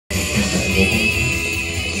Alright,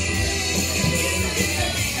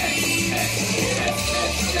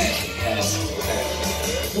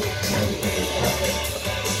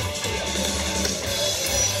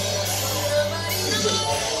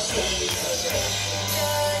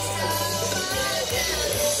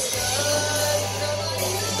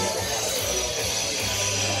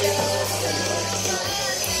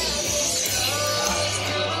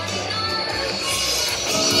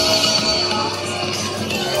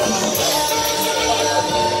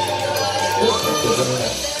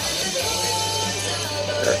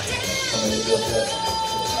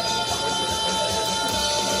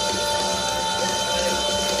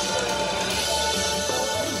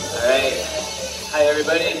 hi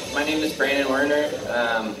everybody, my name is Brandon Werner.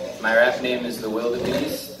 My rap name is the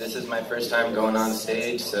Wildebeest. This is my first time going on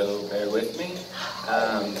stage, so bear with me.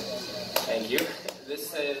 Thank you.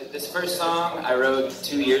 This first song I wrote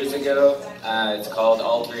 2 years ago. It's called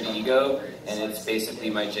Altered Ego, and it's basically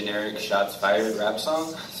my generic shots fired rap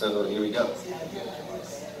song, so here we go.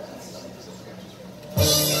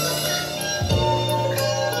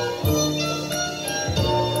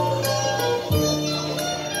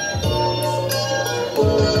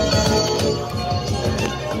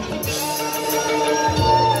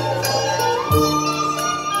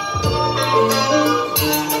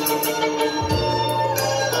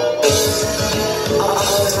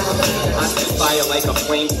 Like a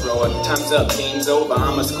flamethrower, time's up, game's over.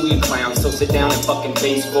 I'm a squeak clown, so sit down and fucking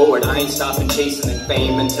face forward. I ain't stopping chasing the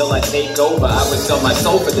fame until I take over. I would sell my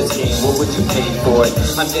soul for this game, what would you pay for it?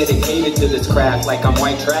 I'm dedicated to this craft like I'm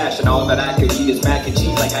white trash, and all that I could eat is mac and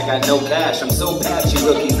cheese like I got no cash. I'm so past you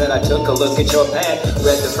rookies that I took a look at your pad,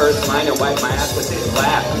 read the first line and wiped my ass with it and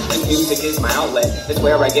laughed. This music is my outlet, it's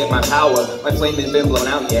where I get my power. My flame ain't been blown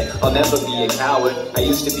out yet, I'll never be a coward. I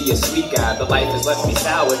used to be a sweet guy, but life has left me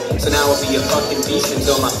sour, so now I'll be a fucking beast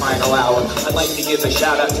until my final hour. I'd like to give a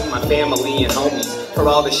shout out to my family and homies for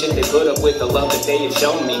all the shit they put up with, the love that they have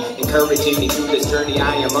shown me, encouraging me through this journey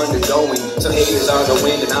I am undergoing. So haters are the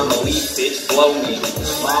wind and I'm a leaf, bitch, blow me.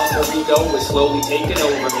 My alter ego is slowly taking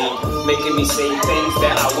over me, making me say things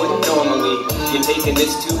that I wouldn't normally. You're taking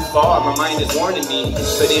this too far, my mind is warning me,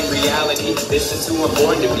 but in reality, this is who I'm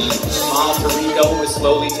born to be. My alter ego is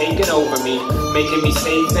slowly taking over me, making me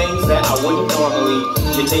say things that I wouldn't normally.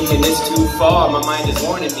 You're taking this too far, my mind is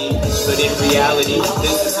warning me, but in reality,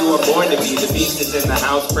 this is who I'm born to be. The beast is in the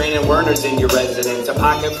house, Brandon Werner's in your residence. A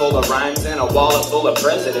pocket full of rhymes and a wallet full of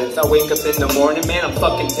presidents. I wake up in the morning, man, I'm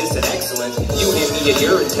fucking pissing excellence. You hand me a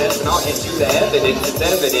urine test and I'll hand you the evidence. It's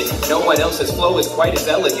evident, no one else's flow is quite as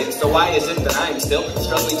elegant. So why is it that I'm still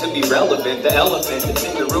struggling to be relevant? The elephant that's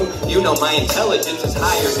in the room, you know my intelligence is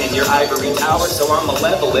higher than your ivory tower, so I'ma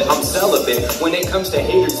level it, I'm celibate. When it comes to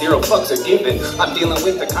haters, 0 fucks are given. I'm dealing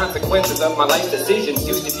with the consequences of my life decisions.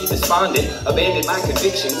 Used to be despondent, abandoned my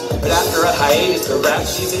convictions, but after a hiatus to rap,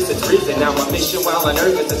 Jesus has risen. Now my mission while on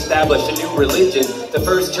earth is establish a new religion, the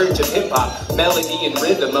first church of hip-hop, melody and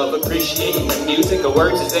rhythm of appreciating the music, the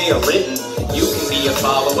words as they are written. You can be a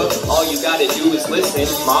follower, all you gotta do is listen.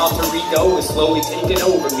 My alter ego is slowly taking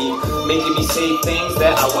over me, making me say things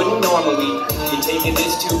that I wouldn't normally. You're taking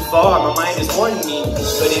this too far, my mind is warning me,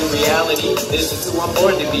 but in reality, this is who I'm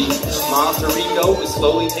born to be. My alter ego is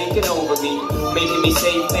slowly taking over me, making me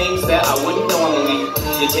say things that I wouldn't normally.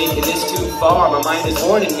 You're taking this too far, my mind is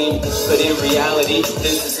warning me, but in reality,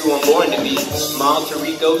 this is who I'm born to be. My alter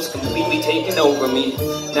ego's completely taking over me.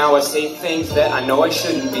 Now I say things that I know I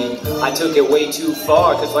shouldn't be. I took it way too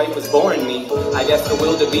far, cause life was boring me. I guess the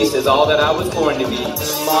wildebeest is all that I was born to be.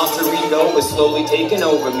 My alter ego is slowly taking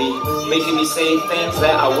over me, making me say things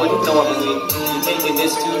that I wouldn't normally. You're taking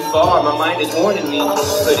this too far, my mind is warning me,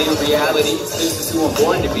 but in reality, this is who I'm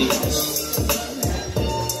born to be.